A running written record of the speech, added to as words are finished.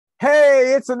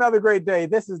Hey, it's another great day.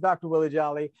 This is Dr. Willie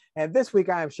Jolley, and this week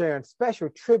I am sharing special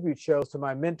tribute shows to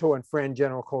my mentor and friend,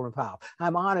 General Colin Powell.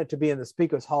 I'm honored to be in the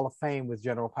Speakers Hall of Fame with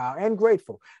General Powell and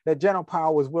grateful that General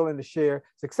Powell was willing to share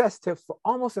success tips for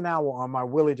almost an hour on my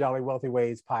Willie Jolley Wealthy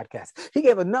Ways podcast. He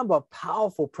gave a number of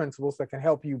powerful principles that can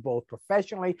help you both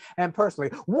professionally and personally.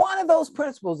 One of those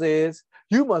principles is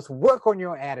you must work on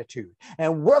your attitude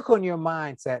and work on your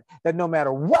mindset that no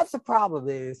matter what the problem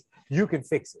is, you can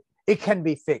fix it. It can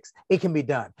be fixed. It can be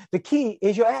done. The key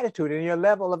is your attitude and your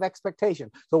level of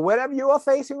expectation. So whatever you are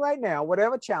facing right now,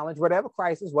 whatever challenge, whatever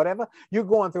crisis, whatever you're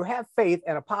going through, have faith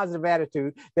and a positive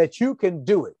attitude that you can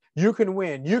do it. You can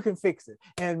win. You can fix it.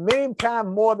 And many times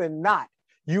more than not,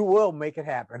 you will make it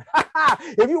happen.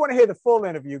 If you want to hear the full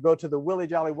interview, go to the Willie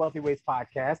Jolley Wealthy Ways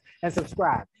podcast and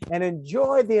subscribe and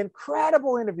enjoy the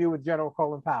incredible interview with General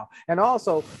Colin Powell. And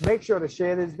also make sure to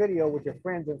share this video with your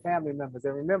friends and family members.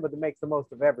 And remember to make the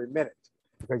most of every minute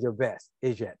because your best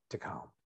is yet to come.